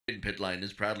In Pit Lane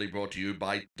is proudly brought to you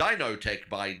by Dynotech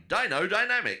by Dyno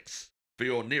Dynamics. For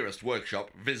your nearest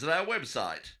workshop, visit our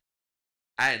website.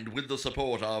 And with the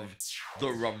support of the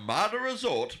Ramada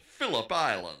Resort, Phillip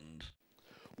Island.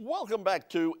 Welcome back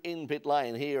to In Pit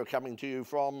Lane, here coming to you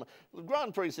from the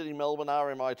Grand Prix City Melbourne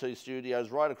RMIT studios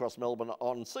right across Melbourne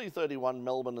on C31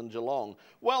 Melbourne and Geelong.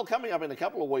 Well, coming up in a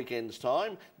couple of weekends'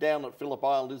 time, down at Phillip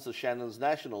Island is the Shannon's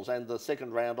Nationals and the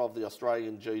second round of the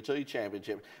Australian GT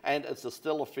Championship. And it's a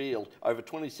stellar field, over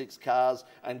 26 cars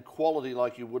and quality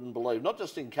like you wouldn't believe. Not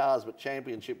just in cars, but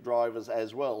championship drivers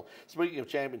as well. Speaking of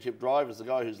championship drivers, the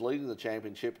guy who's leading the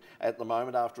championship at the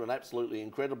moment after an absolutely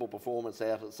incredible performance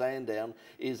out at Sandown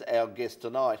is our guest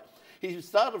tonight. He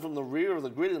started from the rear of the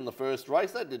grid in the first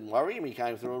race. That didn't worry him. He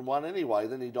came through and won anyway.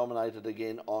 Then he dominated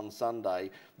again on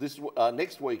Sunday. This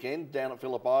next weekend down at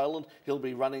Phillip Island, he'll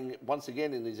be running once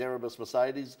again in his Erebus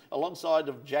Mercedes alongside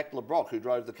of Jack LeBrock, who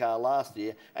drove the car last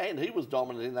year, and he was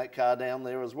dominant in that car down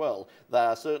there as well. They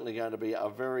are certainly going to be a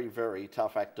very, very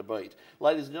tough act to beat.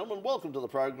 Ladies and gentlemen, welcome to the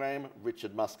program,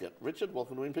 Richard Muscat. Richard,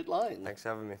 welcome to In Pit Lane. Thanks for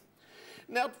having me.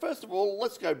 Now, first of all,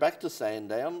 let's go back to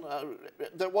Sandown.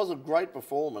 That was a great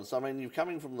performance. I mean, you're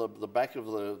coming from the back of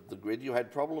the grid. You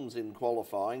had problems in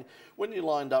qualifying. When you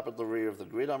lined up at the rear of the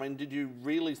grid, I mean, did you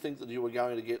really think that you were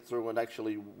going to get through and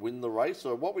actually win the race,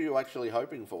 or what were you actually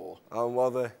hoping for?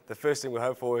 Well, the first thing we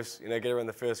hope for is, get around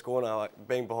the first corner. Like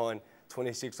being behind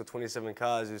 26 or 27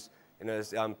 cars is,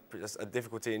 just a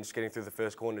difficulty in just getting through the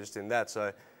first corner just in that.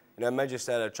 So, major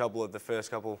stayed out of trouble at the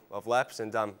first couple of laps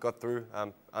and got through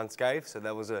unscathed, so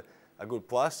that was a good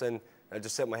plus. And I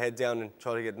just set my head down and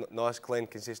tried to get nice, clean,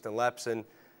 consistent laps. And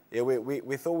yeah,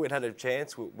 we thought we'd had a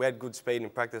chance. We had good speed in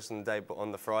practice on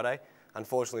the Friday.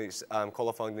 Unfortunately,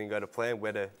 qualifying didn't go to plan. We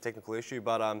had a technical issue,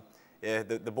 but yeah,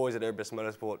 the boys at Erebus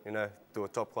Motorsport, do a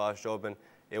top-class job, and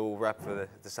yeah, we'll wrap for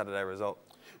the Saturday result.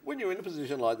 When you're in a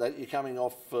position like that, you're coming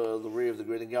off the rear of the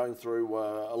grid and going through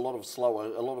a lot of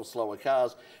slower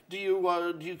cars. Do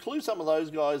you clue some of those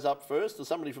guys up first? Does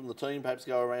somebody from the team perhaps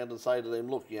go around and say to them,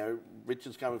 look,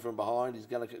 Richard's coming from behind, he's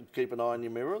going to keep an eye on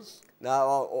your mirrors? No,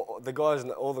 all the guys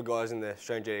in the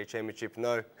Australian GT Championship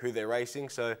know who they're racing,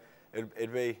 so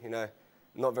it'd be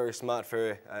not very smart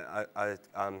for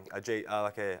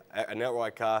an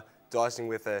outright car dicing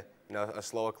with a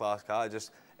slower class car.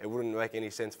 It wouldn't make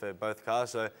any sense for both cars.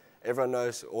 So everyone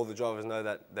knows, all the drivers know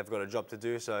that they've got a job to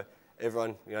do. So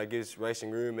everyone, gives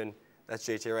racing room, and that's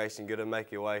GT racing. You've got to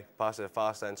make your way past the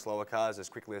faster and slower cars as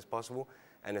quickly as possible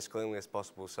and as cleanly as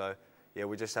possible. So yeah,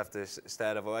 we just have to stay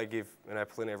out of the way, give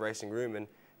plenty of racing room, and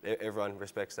everyone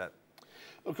respects that.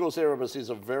 Of course, Erebus is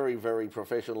a very, very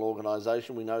professional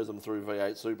organisation. We know them through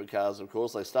V8 supercars, of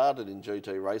course. They started in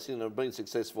GT racing and have been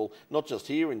successful, not just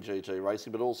here in GT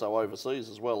racing, but also overseas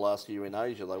as well. Last year in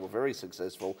Asia, they were very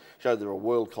successful, showed they're a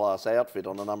world-class outfit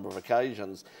on a number of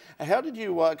occasions. How did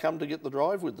you come to get the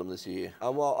drive with them this year?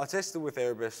 Well, I tested with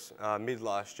Erebus mid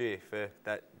last year for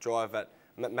that drive at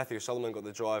Matthew Solomon got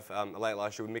the drive late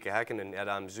last year with Mika Hakkinen at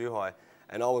Zhuhai,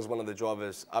 and I was one of the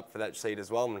drivers up for that seat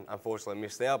as well, and unfortunately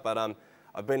missed out. But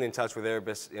I've been in touch with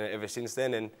Erebus ever since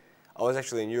then, and I was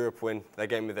actually in Europe when they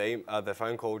gave me the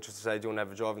phone call just to say, do you want to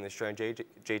have a drive in the Australian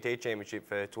GT Championship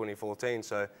for 2014?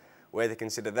 So we had to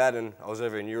consider that, and I was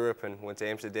over in Europe and went to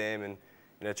Amsterdam and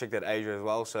checked out Asia as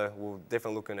well. So we're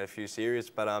definitely looking at a few series,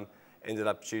 but ended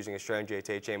up choosing Australian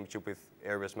GT Championship with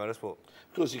Erebus Motorsport.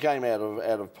 Of course, you came out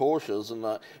of Porsches, and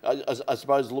I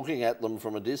suppose looking at them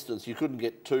from a distance, you couldn't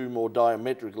get two more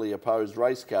diametrically opposed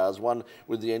race cars, one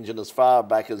with the engine as far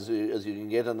back as you can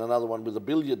get, and another one with a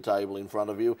billiard table in front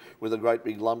of you with a great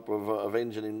big lump of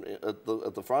engine at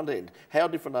the front end. How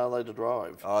different are they to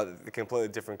drive? They're completely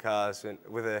different cars.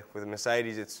 With a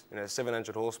Mercedes, it's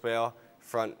 700 horsepower,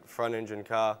 front engine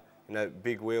car,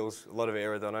 big wheels, a lot of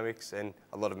aerodynamics and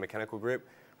a lot of mechanical grip.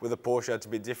 With a Porsche, it's a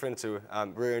bit different to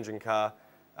rear engine car.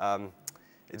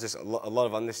 It's just a lot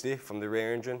of understeer from the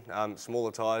rear engine,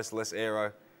 smaller tyres, less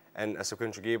aero, and a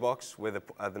sequential gearbox. Where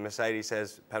the Mercedes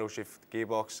has paddle shift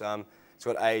gearbox. It's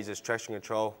got A's as traction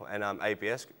control and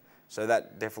ABS. So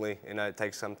that definitely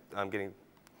takes some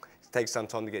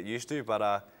time to get used to.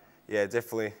 But yeah,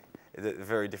 definitely. They're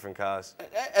very different cars.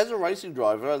 As a racing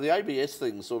driver, the ABS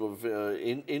thing sort of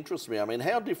interests me. I mean,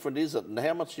 how different is it, and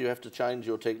how much do you have to change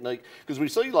your technique? Because we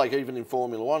see, like even in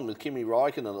Formula One, with Kimi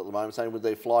Raikkonen at the moment, saying with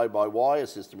their fly-by-wire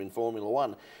system in Formula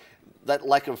One, that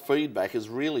lack of feedback is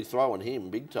really throwing him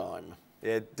big time.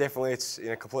 Yeah, definitely. It's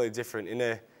completely different. In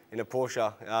a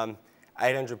Porsche,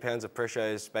 800 pounds of pressure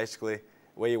is basically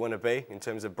where you want to be in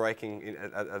terms of braking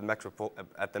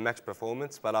at the max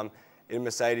performance. But in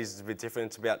Mercedes, it's a bit different.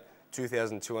 It's about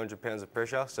 2,200 pounds of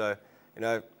pressure. So,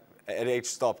 at each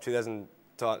stop, 2,200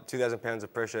 2,000 pounds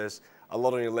of pressure is a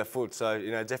lot on your left foot. So,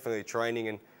 you know, definitely training,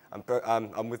 and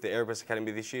I'm with the Aerobus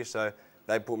Academy this year, so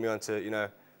they put me onto, you know,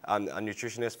 a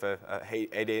nutritionist for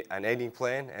an eating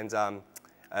plan, and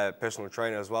a personal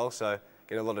trainer as well. So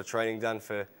getting a lot of training done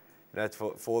for, you know,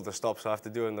 for the stops I have to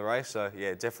do in the race. So yeah,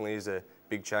 it definitely is a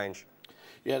big change.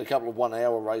 You had a couple of 1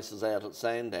 hour races out at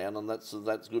Sandown, and that's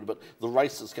good. But the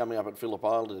race is coming up at Phillip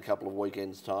Island in a couple of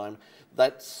weekends' time.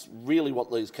 That's really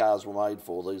what these cars were made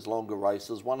for, these longer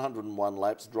races, 101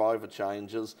 laps, driver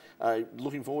changes.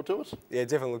 Looking forward to it? Yeah,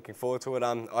 definitely looking forward to it.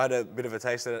 I had a bit of a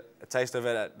taste of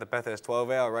it at the Bathurst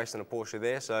 12 hour, racing a Porsche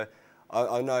there. So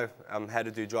I know how to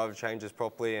do driver changes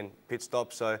properly and pit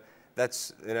stops. So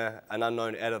that's, you know, an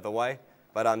unknown out of the way.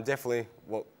 But definitely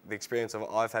what the experience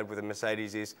I've had with the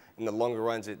Mercedes is in the longer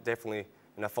runs, it definitely,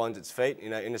 you know, finds its feet. You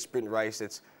know, in a sprint race,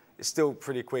 it's still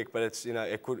pretty quick, but it's, you know,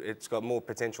 it's got more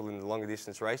potential in the longer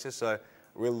distance races. So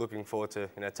really looking forward to,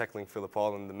 you know, tackling Phillip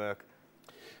Island, the Merc.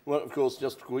 Well, of course,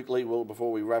 just quickly, well,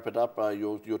 before we wrap it up,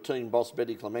 your team boss,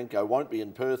 Betty Clemenco, won't be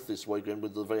in Perth this weekend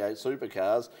with the V8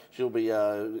 supercars. She'll be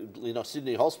in a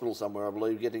Sydney hospital somewhere, I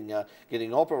believe,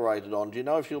 getting operated on. Do you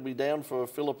know if she'll be down for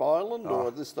Phillip Island, or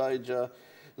at this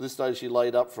stage she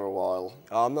laid up for a while?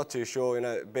 I'm not too sure. You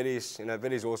know, Betty's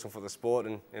awesome for the sport,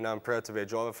 and, you know, I'm proud to be a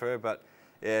driver for her. But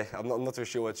yeah, I'm not too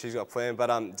sure what she's got planned. But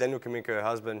Daniel Clemenco, her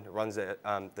husband, runs the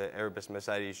Aerobus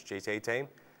Mercedes GT team.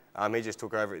 He just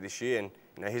took over it this year, and,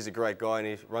 you know, he's a great guy, and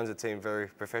he runs the team very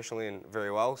professionally and very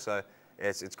well. So yeah,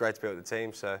 it's great to be with the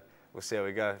team. So we'll see how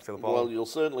we go, Phillip Island.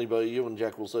 Well, you and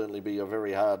Jack will certainly be a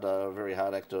very hard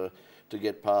act to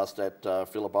get past at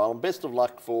Phillip Island. Best of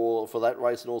luck for that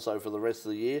race and also for the rest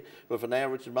of the year. But for now,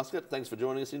 Richard Muscat, thanks for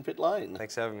joining us in Pit Lane.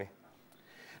 Thanks for having me.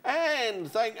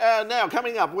 And now,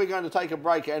 coming up, we're going to take a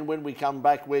break, and when we come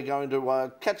back, we're going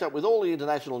to catch up with all the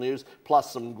international news,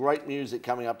 plus some great music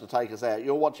coming up to take us out.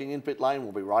 You're watching In Pit Lane.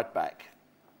 We'll be right back.